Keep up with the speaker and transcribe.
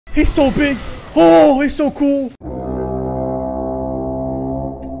He's so big. Oh, he's so cool.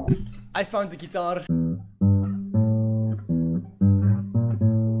 I found the guitar.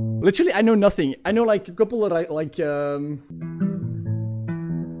 Literally, I know nothing. I know like a couple of like you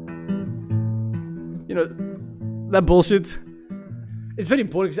know, that bullshit. It's very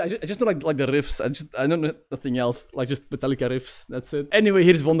important because I just know like the riffs. I don't know nothing else. Like just Metallica riffs. That's it. Anyway,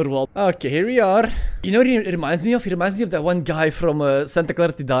 here's Wonderwall. Okay, here we are. You know what it reminds me of? It reminds me of that one guy from Santa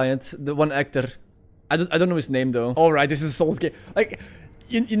Clarita Diet. The one actor. I don't know his name though. Alright, this is a Souls game. Like,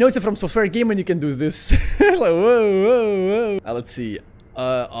 you know it's a From Software game when you can do this. Like, whoa. Let's see.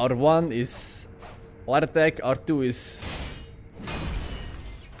 R1 is light attack. R2 is...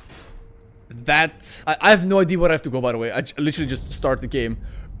 that. I have no idea what I have to go, by the way. I literally just start the game.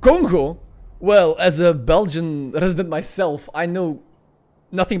 Congo? Well, as a Belgian resident myself, I know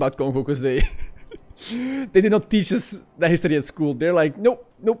nothing about Congo because they... they did not teach us that history at school. They're like, nope,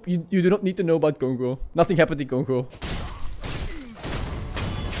 you do not need to know about Congo. Nothing happened in Congo.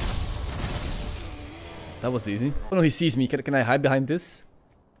 That was easy. Oh no, he sees me. Can I hide behind this?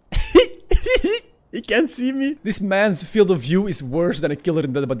 He can't see me. This man's field of view is worse than a killer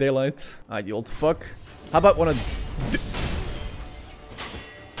in Dead by Daylight. Alright, you old fuck. How about wanna...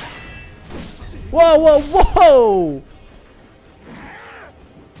 Whoa!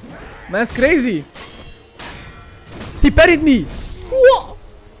 Man's crazy. He parried me. What?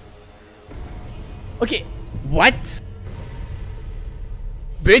 Okay. What?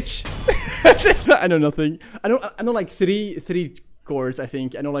 Bitch. I know nothing. I know like three chords, I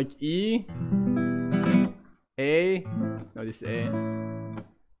think. I know like E, A, no, this is A,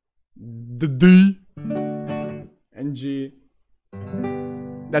 the D, and G.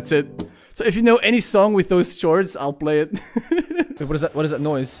 That's it. So if you know any song with those chords, I'll play it. Wait, what is that? What is that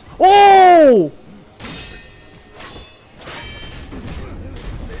noise? Oh!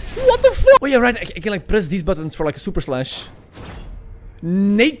 What the fuck? Oh yeah, right. I can like press these buttons for like a super slash.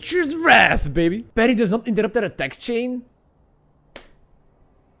 Nature's Wrath, baby. Parry does not interrupt that attack chain.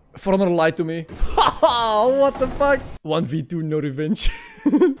 For honor lied to me. Haha, what the fuck? 1v2, no revenge.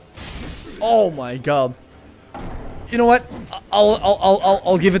 Oh my god. You know what?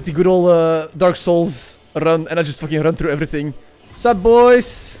 I'll give it the good old Dark Souls run, and I just fucking run through everything. Sup,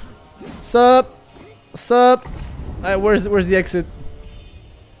 boys? Sup? Where's the exit?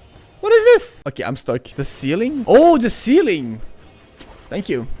 What is this? Okay, I'm stuck. The ceiling? Oh, the ceiling! Thank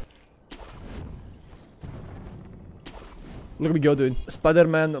you. Look at me go, dude.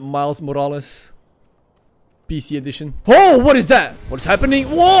 Spider-Man Miles Morales PC edition. Oh, what is that? What's happening?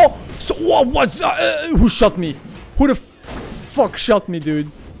 Whoa! So, what's that? Who shot me? Who the fuck shot me,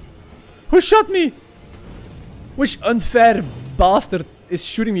 dude? Who shot me? Which unfair bastard is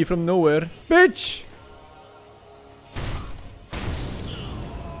shooting me from nowhere? Bitch!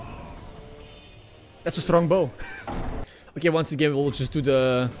 That's a strong bow. Okay, once again, we'll just do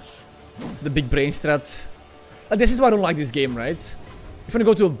the big brain strat. This is why I don't like this game, right? If you wanna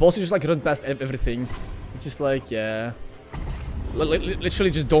go to a boss, you just like run past everything. It's just like, yeah.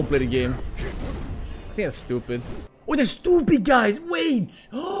 Literally just don't play the game. I think that's stupid. Oh, they're stupid, guys! Wait!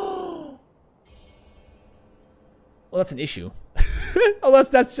 Oh, that's an issue. Oh,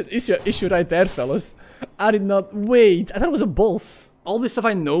 that's an issue right there, fellas. I did not... Wait, I thought it was a boss. All this stuff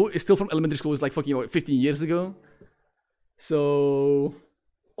I know is still from elementary school. It's like fucking, what, 15 years ago? So...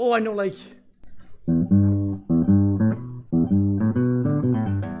 Oh, I know, like...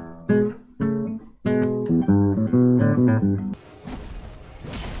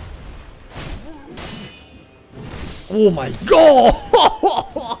 Oh my god!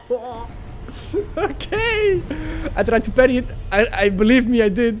 Okay! I tried to parry it. I believe me, I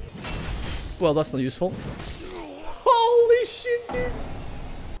did. Well, that's not useful. Holy shit, dude!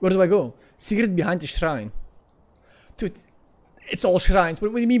 Where do I go? Secret behind the shrine. Dude, it's all shrines.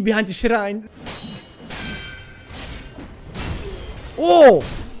 What do you mean behind the shrine? Oh!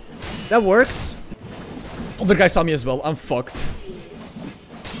 That works. Other guy saw me as well. I'm fucked.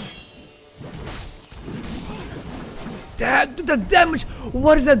 The damage!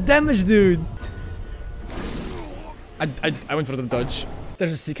 What is that damage, dude? I went for the dodge.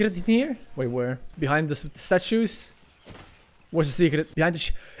 There's a secret in here? Wait, where? Behind the statues? What's the secret? Behind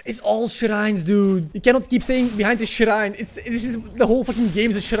the it's all shrines, dude. You cannot keep saying behind the shrine. This is the whole fucking game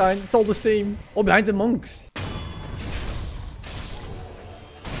is a shrine. It's all the same. Oh, behind the monks.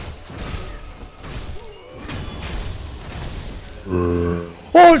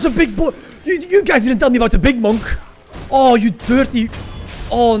 Oh, it's a big boy. You guys didn't tell me about the big monk. Oh, you dirty...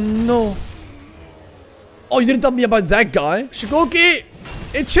 Oh, no. Oh, you didn't tell me about that guy. Shikoki!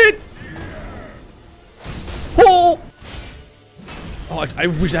 It's shit! Oh! Oh, I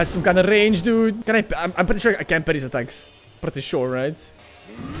wish I had some kind of range, dude. Can I? I'm pretty sure I can parry his attacks. Pretty sure, right?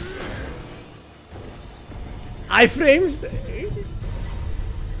 Iframes? Okay,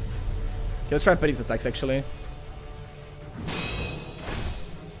 let's try and parry his attacks, actually.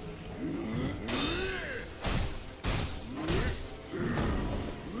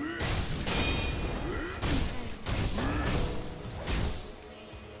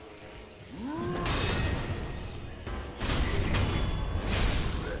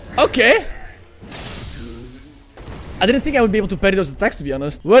 Okay. I didn't think I would be able to parry those attacks, to be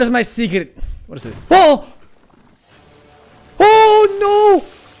honest. Where's my secret? What is this? Oh! Oh no!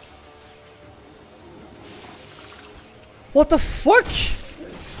 What the fuck?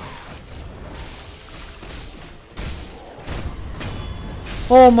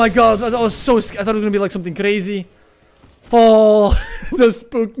 Oh my god, that was so I thought it was gonna be like something crazy. Oh, that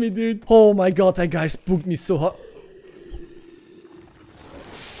spooked me, dude. Oh my god, that guy spooked me so hard.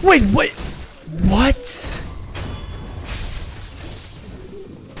 Wait, what?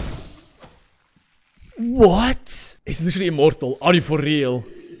 What? He's literally immortal. Are you for real?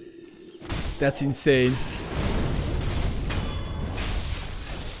 That's insane.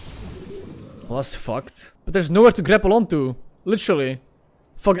 Well, that's fucked. But there's nowhere to grapple onto. Literally.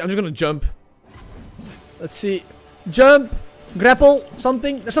 Fuck it, I'm just gonna jump. Let's see. Jump! Grapple!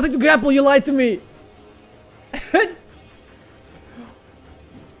 Something? There's nothing to grapple, you lied to me!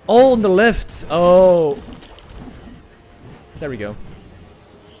 Oh, on the left. Oh. There we go.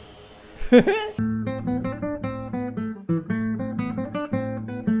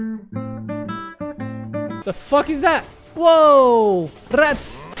 The fuck is that? Whoa!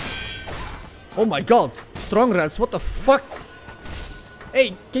 Rats! Oh my god. Strong rats. What the fuck?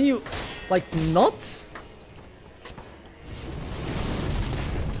 Hey, can you... like, not?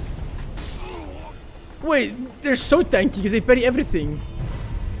 Wait, they're so tanky because they parry everything.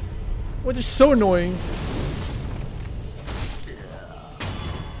 What is so annoying?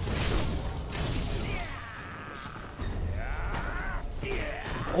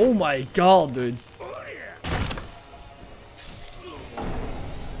 Oh my god, dude.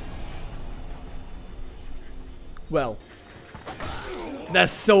 Well,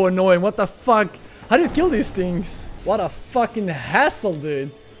 that's so annoying. What the fuck? How do you kill these things? What a fucking hassle, dude.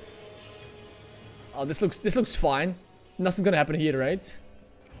 Oh, this looks fine. Nothing's gonna happen here, right?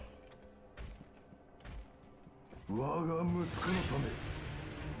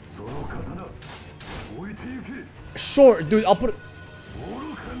 Sure, dude, I'll put...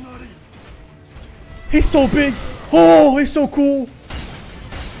 He's so big! Oh, he's so cool!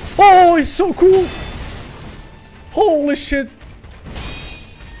 Oh, he's so cool! Holy shit!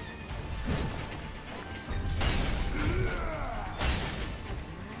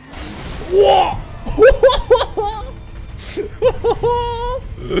 Whoa!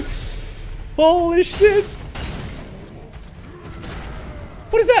 Holy shit!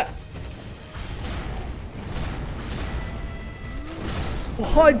 What is that?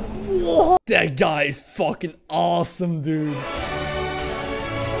 Whoa. That guy is fucking awesome, dude.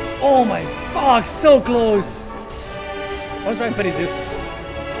 Oh my fuck, so close. I'll try and parry this.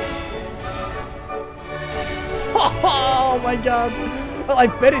 Oh my god. Well, I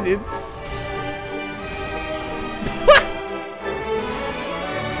parried it.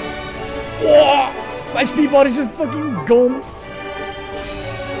 Whoa! My HP bar is just fucking gone.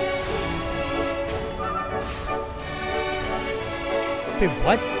 Wait,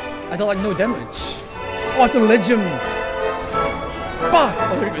 what? I got like no damage. Oh, I have to ledge him. Fuck!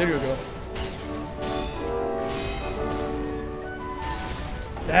 Oh, there we go.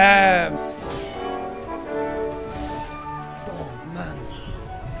 Damn. Oh man.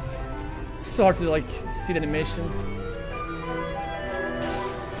 So hard to like see the animation.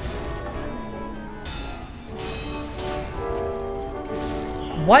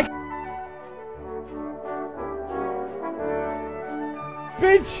 Why?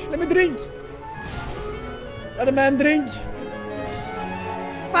 Bitch, let me drink. Let a man drink.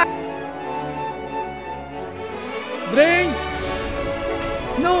 Fuck. Drink.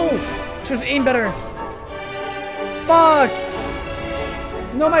 No, should have aimed better. Fuck.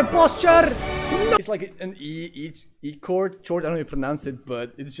 No, my posture. No. It's like an E chord. Short, I don't know how you pronounce it,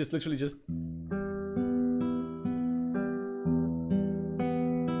 but it's just literally just.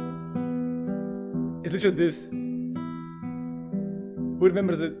 It's literally this. Who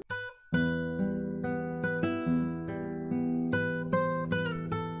remembers it?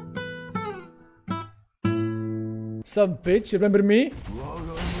 Sup, bitch? You remember me?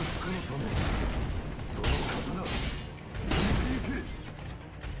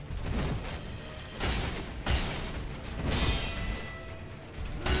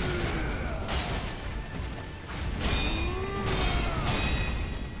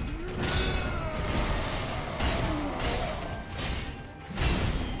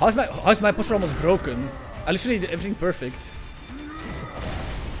 How's my posture almost broken? I literally did everything perfect.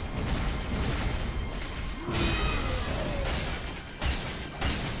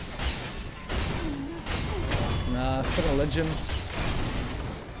 Nah, still a legend.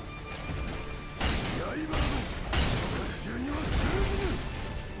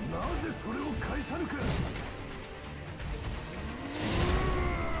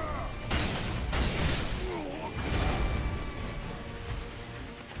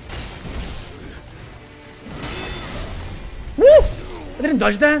 Woo! I didn't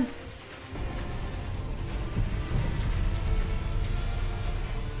dodge that.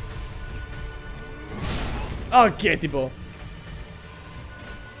 Okay, Tyboo.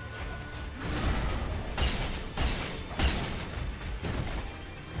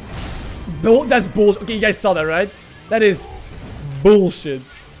 That's bullshit. Okay, you guys saw that, right? That is bullshit.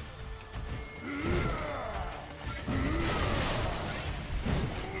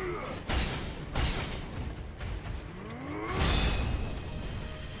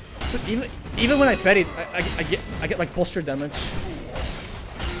 But even when I parry, I get like posture damage.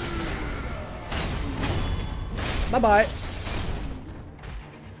 Bye bye.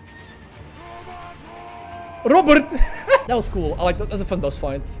 Robert! That was cool. I like that. That was a fun boss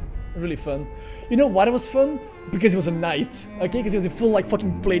fight. Really fun. You know why it was fun? Because it was a knight. Okay? Because it was a full like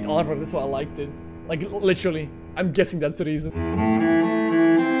fucking plate armor. That's why I liked it. Like literally. I'm guessing that's the reason.